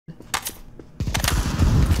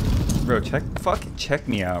Bro, fucking check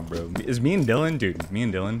me out, bro. Is me and Dylan, dude? Me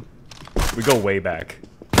and Dylan, we go way back.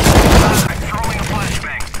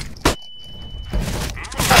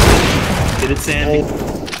 Get it, Sandy.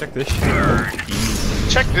 Check this shit out. Easy.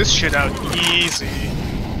 Check this shit out. Easy.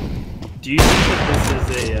 Do you think that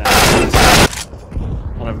this is a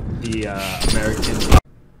one of the American?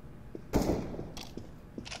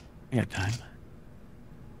 I got time.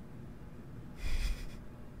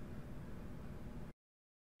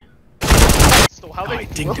 So how they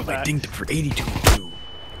dinged it for 82.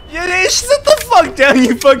 Yeah, shut the fuck down,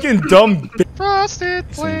 you fucking dumb bitch. Frosted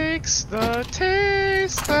Flakes, the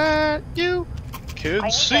taste that you can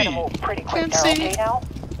see. Can see.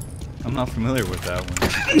 I'm not familiar with that one.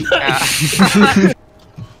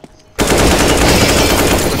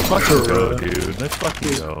 Let's fucking go, dude. Let's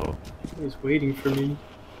fucking go. He was waiting for me.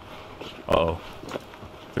 Uh oh.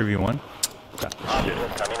 3v1? Shit.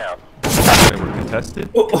 Coming out. We're contested?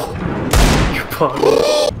 You're fine.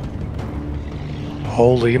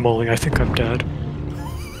 Holy moly, I think I'm dead.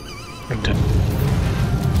 I'm dead.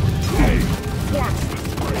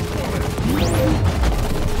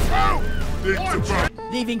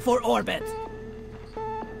 Leaving for orbit.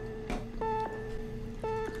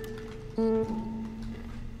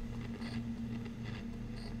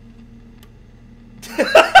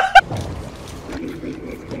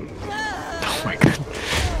 Oh my god.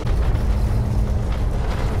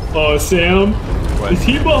 Sam? What? Is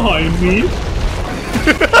he behind me?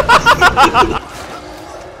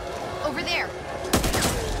 Over there.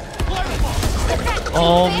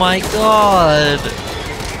 Oh my god.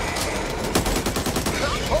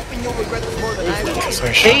 Hoping you'll regret this more than I will.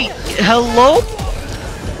 Hey, hello?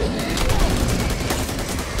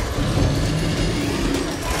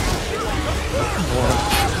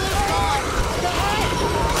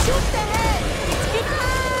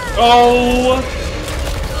 Oh!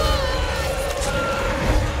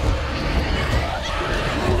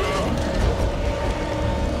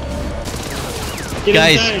 Get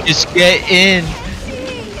Guys, inside. just get in.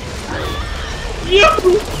 Yo!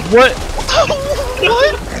 What?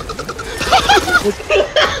 What?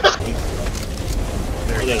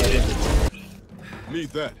 Need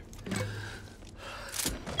that.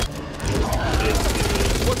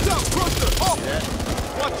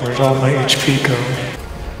 Where'd all my HP go?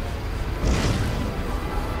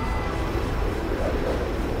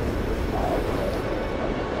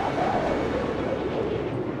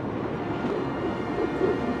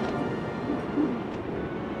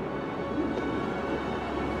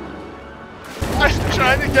 I'm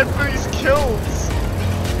trying to get these kills.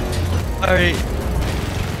 Alright.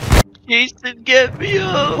 Jason, get me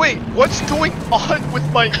up. Wait, what's going on with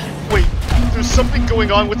my... Wait, there's something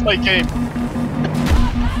going on with my game.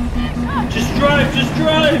 Just drive! Just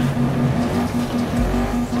drive!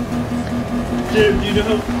 Jim, do you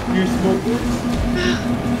know how your smoke works?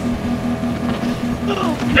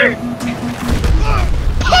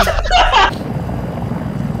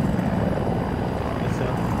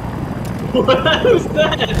 What was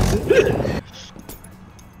that?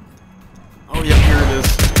 Oh yeah, here it is.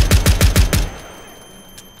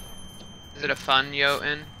 Is it a fun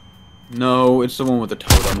Jotun? No, it's the one with the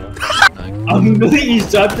totem. A million? You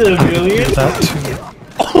shot to a million? That too.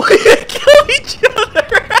 Oh, we gotta kill each other!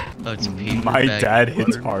 Oh, it's Pete. My dad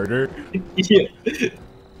hits harder. Yeah.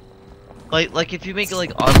 Like if you make it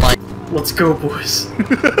like online. Let's go, boys.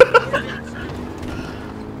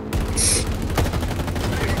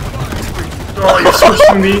 Oh, you're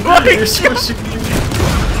switching me. You're switching me.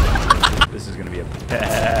 This is gonna be a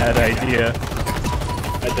bad idea.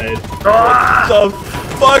 I died. What the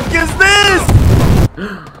fuck is this?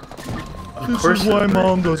 Of This course is why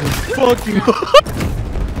mom doesn't fucking.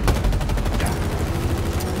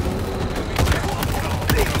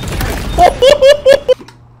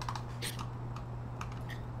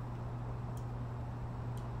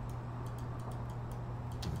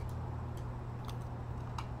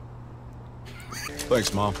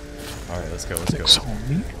 Thanks, Mom. Alright, let's go, let's go. So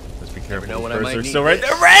me? Let's be careful. know when I First, might they're need still right this.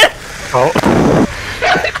 there. Red! Oh.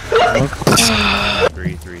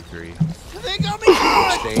 3-3-3. They got me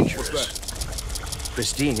good. Dangerous.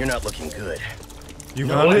 Christine, you're not looking good. You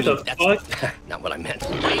No, what the That's fuck? not what I meant.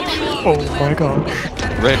 Oh my god.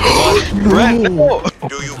 Red, come on. Red, no.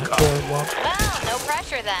 Do you Door come? lock. Well, no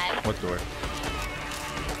pressure then. What door?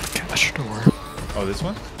 Cash door. Oh, this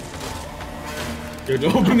one? Dude,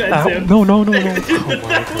 open that, Ow. Sam. No, no, no, no. Oh my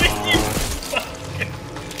god.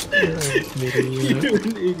 You're an idiot. You're an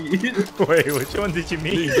idiot. Wait, which one did you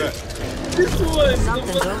mean? Need that. This one.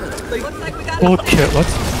 Okay,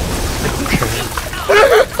 let's. Okay.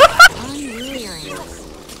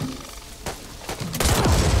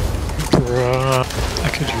 Bruh. I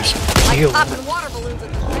could use heal. Popping water balloons at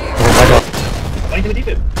the fair. Oh my god. Why did we leave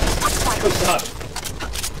him? Oh, stop.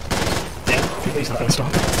 Damn, please stop. Stop.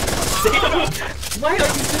 Why are you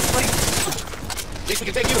just like... At least we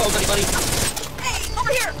can take you home, buddy. Hey,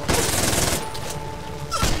 over here!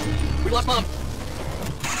 We lost Mom.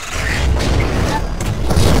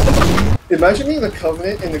 Imagine being the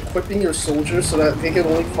Covenant and equipping your soldiers so that they can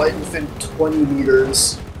only fight within 20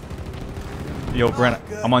 meters. Yo, Brent,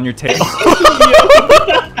 I'm on your tail.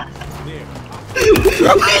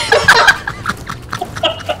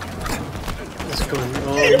 What's going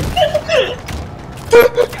on?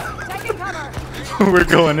 We're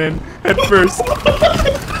going in head first.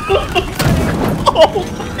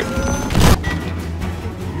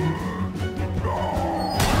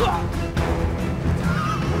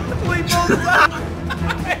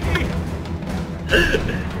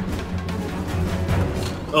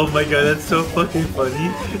 Oh my god, that's so fucking funny.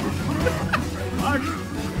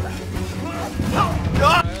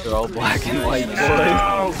 They're all black and white, boys.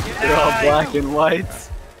 They're all black and white.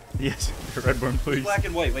 Yes, Redborn, please. Black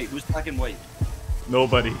and white. Wait, who's black and white?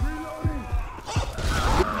 Nobody.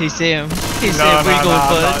 Hey Sam. Hey Sam, where you going,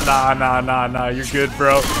 bud? Nah. You're good,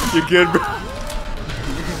 bro. You're good, bro.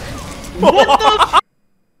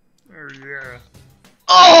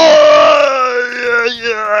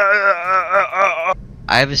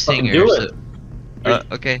 I have a stinger. do So...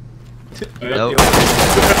 okay. Nope.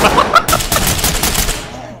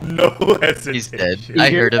 No hesitation. He's dead. I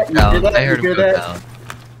heard him down. I heard him go down.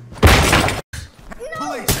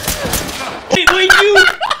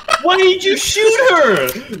 Why did you shoot her?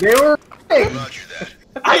 They were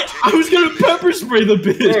I was gonna pepper spray the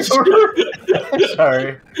bitch.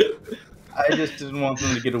 Sorry. I just didn't want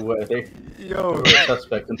them to get away. Yo, They were a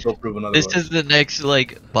suspect until proven otherwise. This is the next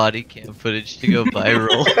like body cam footage to go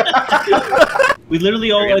viral. We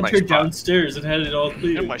literally all You're in my entered spot. downstairs and had it all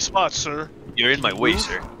clear. In my spot, sir. You're in my way,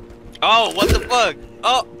 sir. Oh, what the fuck?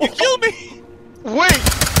 Oh, you killed me! Wait!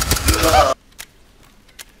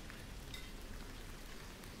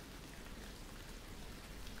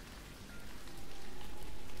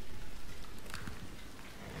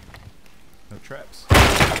 no traps.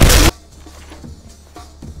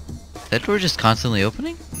 That door just constantly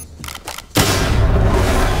opening?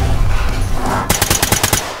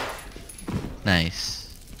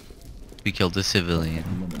 Nice. We killed a civilian.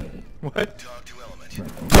 What?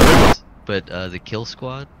 But the kill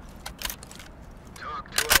squad? You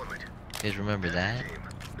guys remember that?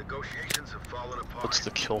 What's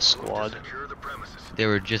the kill squad? They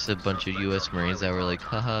were just a bunch of US Marines that were like,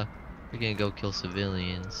 haha, we're gonna go kill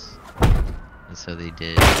civilians. And so they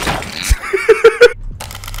did.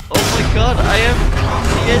 Oh my god, I have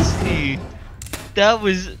PTSD! That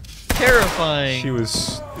was terrifying! She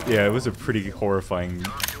was, yeah, it was a pretty horrifying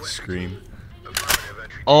scream.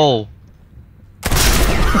 Oh.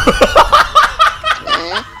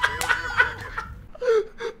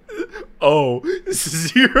 Oh,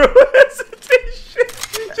 0 hesitation.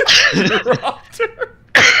 Just